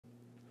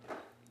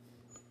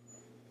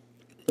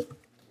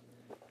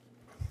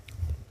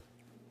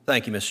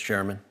Thank you, Mr.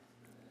 Chairman.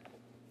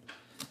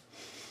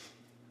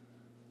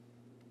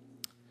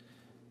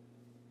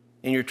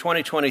 In your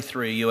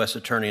 2023 U.S.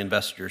 Attorney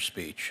Investiture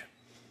speech,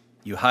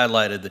 you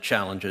highlighted the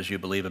challenges you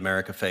believe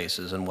America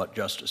faces and what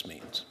justice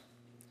means.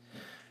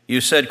 You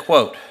said,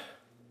 quote,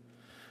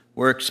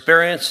 "We're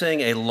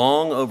experiencing a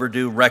long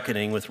overdue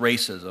reckoning with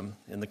racism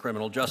in the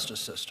criminal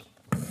justice system."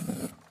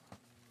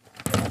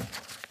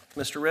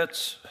 Mr.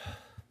 Ritz,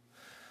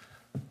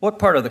 what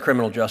part of the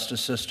criminal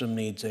justice system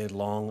needs a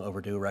long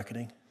overdue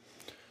reckoning?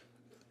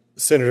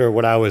 Senator,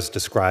 what I was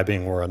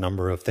describing were a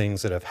number of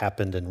things that have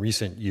happened in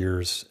recent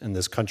years in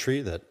this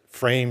country that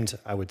framed,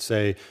 I would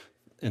say,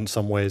 in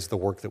some ways, the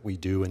work that we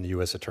do in the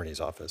U.S.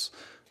 Attorney's Office.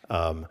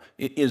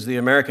 Is the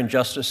American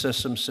justice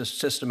system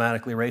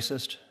systematically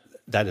racist?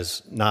 That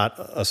is not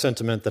a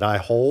sentiment that I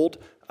hold.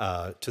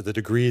 To the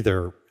degree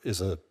there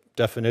is a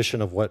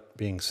definition of what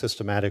being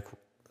systematically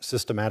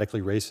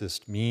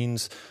racist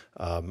means,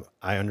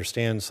 I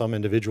understand some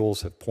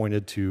individuals have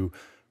pointed to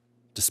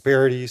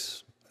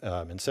disparities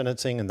in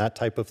sentencing and that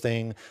type of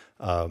thing,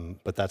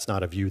 but that's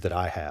not a view that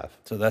I have.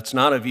 So that's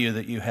not a view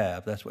that you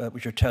have. That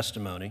was your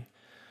testimony.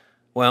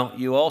 Well,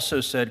 you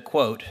also said,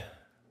 quote,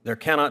 "There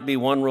cannot be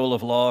one rule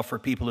of law for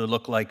people who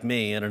look like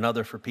me and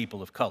another for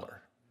people of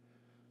color."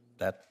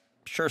 That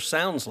sure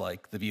sounds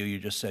like the view you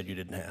just said you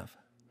didn't have.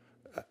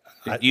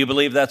 Do you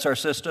believe that's our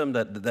system,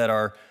 that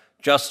our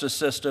justice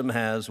system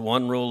has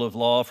one rule of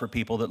law for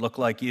people that look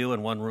like you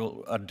and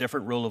a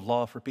different rule of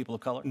law for people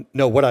of color?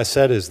 No, what I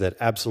said is that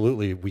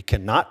absolutely we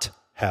cannot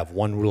have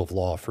one rule of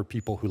law for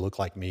people who look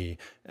like me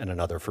and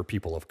another for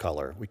people of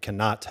color. We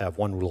cannot have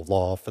one rule of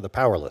law for the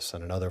powerless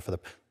and another for the...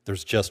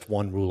 There's just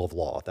one rule of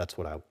law. That's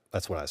what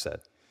I said.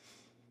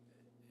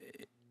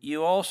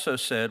 You also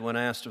said, when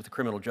asked if the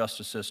criminal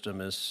justice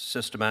system is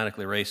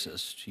systematically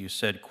racist, you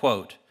said,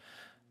 quote,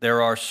 "There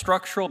are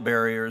structural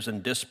barriers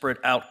and disparate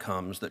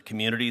outcomes that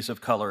communities of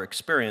color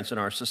experience in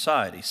our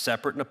society,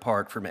 separate and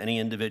apart from any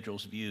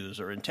individual's views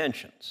or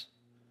intentions."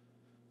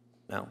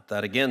 Now,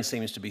 that again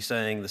seems to be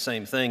saying the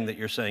same thing that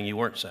you're saying you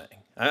weren't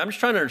saying. I'm just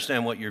trying to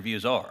understand what your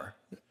views are.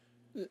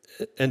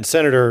 And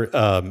Senator,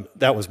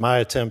 that was my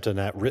attempt in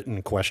that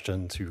written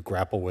question to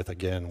grapple with,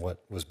 again, what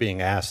was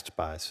being asked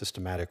by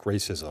systematic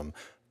racism.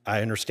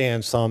 I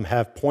understand some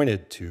have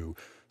pointed to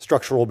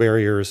structural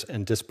barriers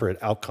and disparate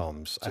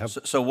outcomes.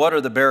 So what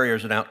are the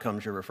barriers and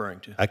outcomes you're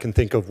referring to? I can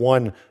think of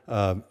one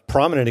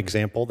prominent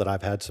example that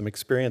I've had some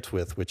experience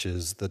with, which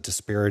is the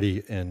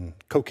disparity in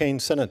cocaine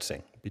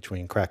sentencing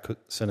between crack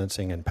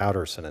sentencing and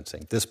powder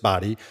sentencing. This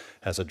body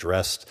has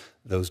addressed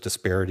those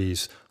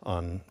disparities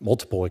on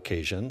multiple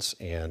occasions,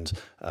 and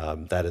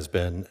that has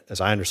been,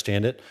 as I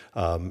understand it,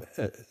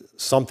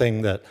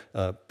 something that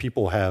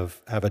people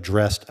have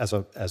addressed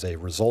as a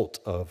result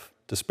of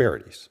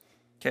disparities.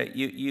 Okay,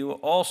 you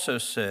also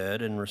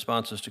said in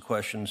responses to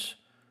questions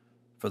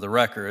for the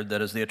record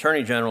that, as the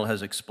Attorney General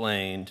has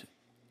explained,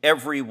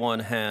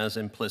 everyone has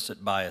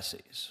implicit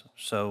biases.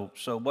 So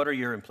what are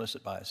your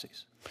implicit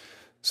biases?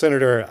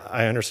 Senator,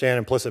 I understand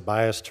implicit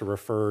bias to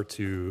refer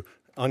to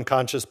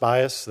unconscious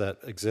bias that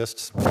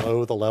exists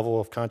below the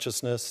level of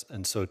consciousness,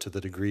 and so to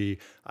the degree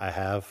I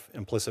have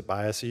implicit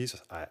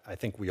biases, I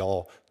think we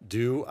all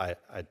do. I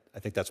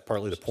think that's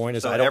partly the point.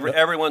 Is so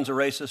everyone's a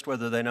racist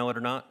whether they know it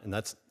or not? And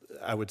that's,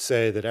 I would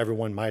say that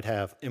everyone might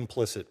have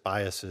implicit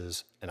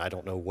biases, and I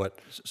don't know what.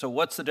 So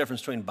what's the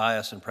difference between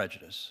bias and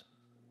prejudice?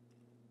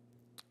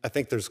 I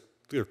think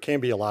there can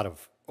be a lot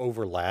of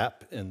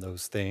overlap in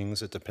those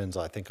things. It depends,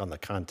 I think, on the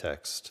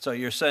context. So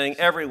you're saying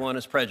everyone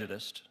is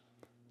prejudiced?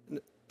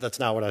 That's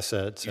not what I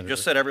said, You Senator.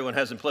 just said everyone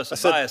has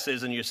implicit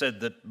biases, and you said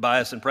that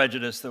bias and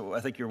prejudice, I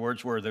think your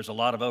words were, there's a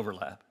lot of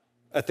overlap.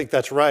 I think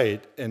that's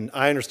right, and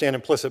I understand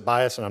implicit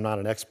bias, and I'm not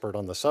an expert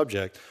on the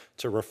subject,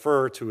 to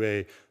refer to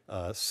a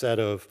set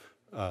of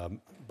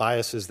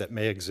biases that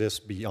may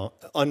exist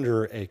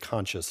under a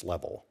conscious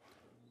level.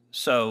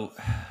 So,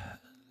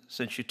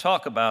 since you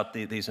talk about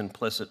these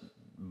implicit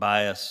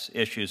bias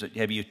issues,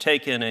 have you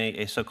taken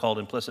a so-called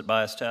implicit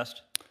bias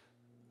test?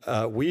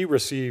 We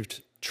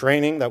received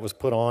training that was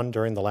put on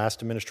during the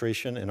last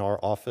administration in our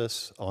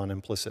office on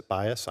implicit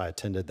bias. I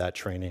attended that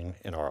training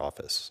in our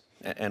office.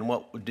 And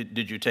what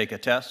did you take a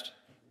test?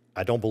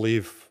 I don't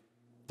believe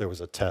there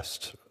was a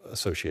test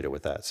associated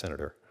with that,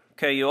 Senator.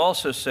 Okay, you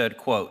also said,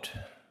 quote,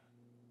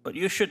 "But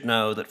you should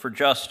know that for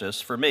justice,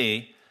 for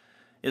me,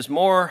 is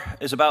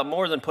about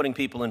more than putting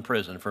people in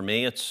prison. For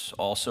me, it's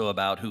also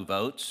about who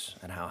votes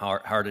and how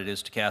hard it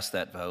is to cast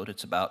that vote.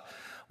 It's about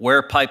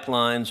where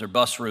pipelines or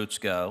bus routes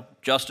go.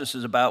 Justice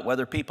is about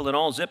whether people in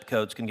all zip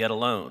codes can get a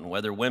loan,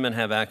 whether women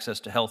have access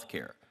to health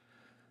care."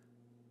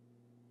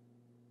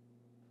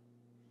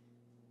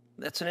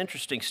 That's an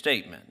interesting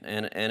statement,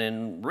 and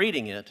in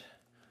reading it,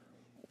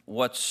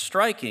 what's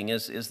striking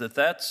is that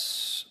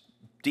that's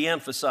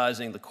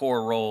de-emphasizing the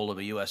core role of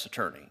a U.S.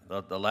 attorney.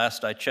 The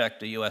last I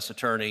checked, a U.S.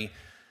 attorney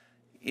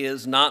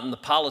is not in the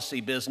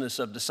policy business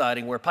of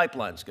deciding where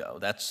pipelines go.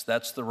 That's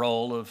the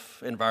role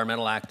of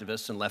environmental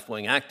activists and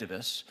left-wing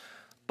activists,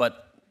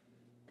 but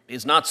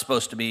is not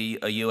supposed to be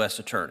a U.S.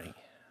 attorney.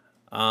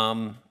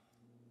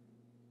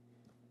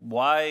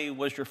 why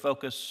was your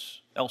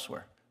focus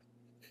elsewhere?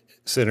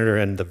 Senator,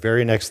 and the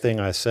very next thing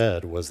I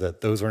said was that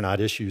those are not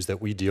issues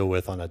that we deal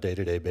with on a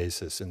day-to-day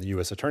basis in the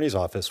U.S. Attorney's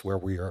Office, where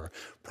we are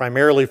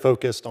primarily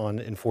focused on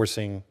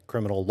enforcing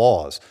criminal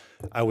laws.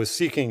 I was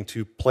seeking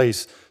to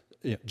place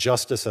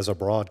justice as a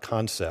broad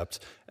concept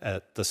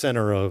at the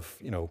center of,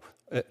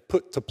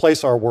 to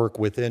place our work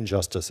within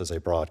justice as a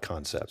broad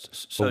concept.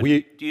 So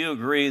do you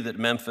agree that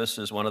Memphis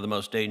is one of the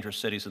most dangerous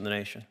cities in the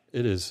nation?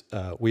 It is.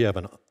 We have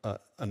an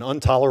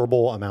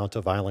intolerable amount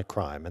of violent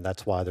crime, and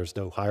that's why there's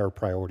no higher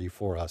priority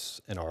for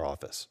us in our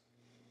office.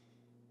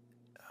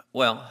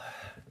 Well,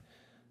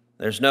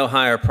 there's no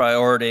higher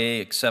priority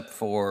except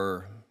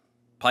for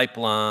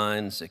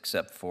pipelines,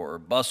 except for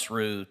bus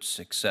routes,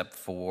 except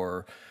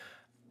for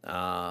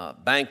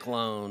bank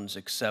loans,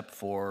 except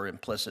for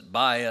implicit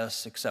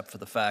bias, except for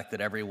the fact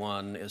that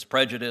everyone is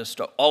prejudiced.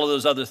 All of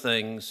those other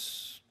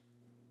things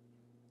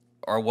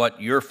are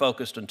what you're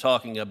focused on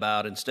talking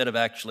about instead of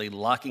actually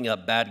locking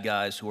up bad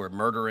guys who are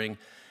murdering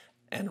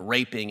and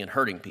raping and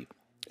hurting people.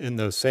 In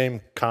those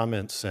same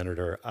comments,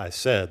 Senator, I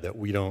said that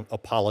we don't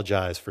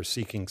apologize for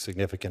seeking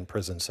significant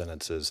prison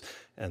sentences,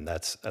 and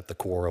that's at the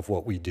core of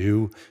what we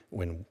do.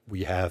 When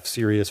we have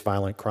serious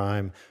violent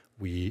crime,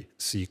 we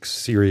seek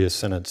serious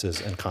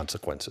sentences and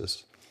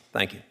consequences.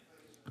 Thank you.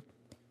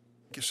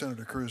 Thank you,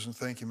 Senator Cruz, and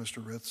thank you,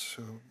 Mr. Ritz.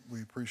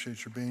 We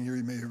appreciate your being here.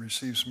 You may have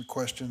received some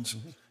questions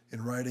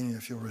in writing.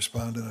 If you'll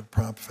respond in a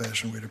prompt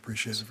fashion, we'd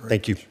appreciate it very much.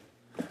 Thank you.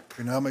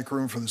 We now make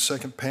room for the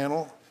second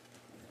panel.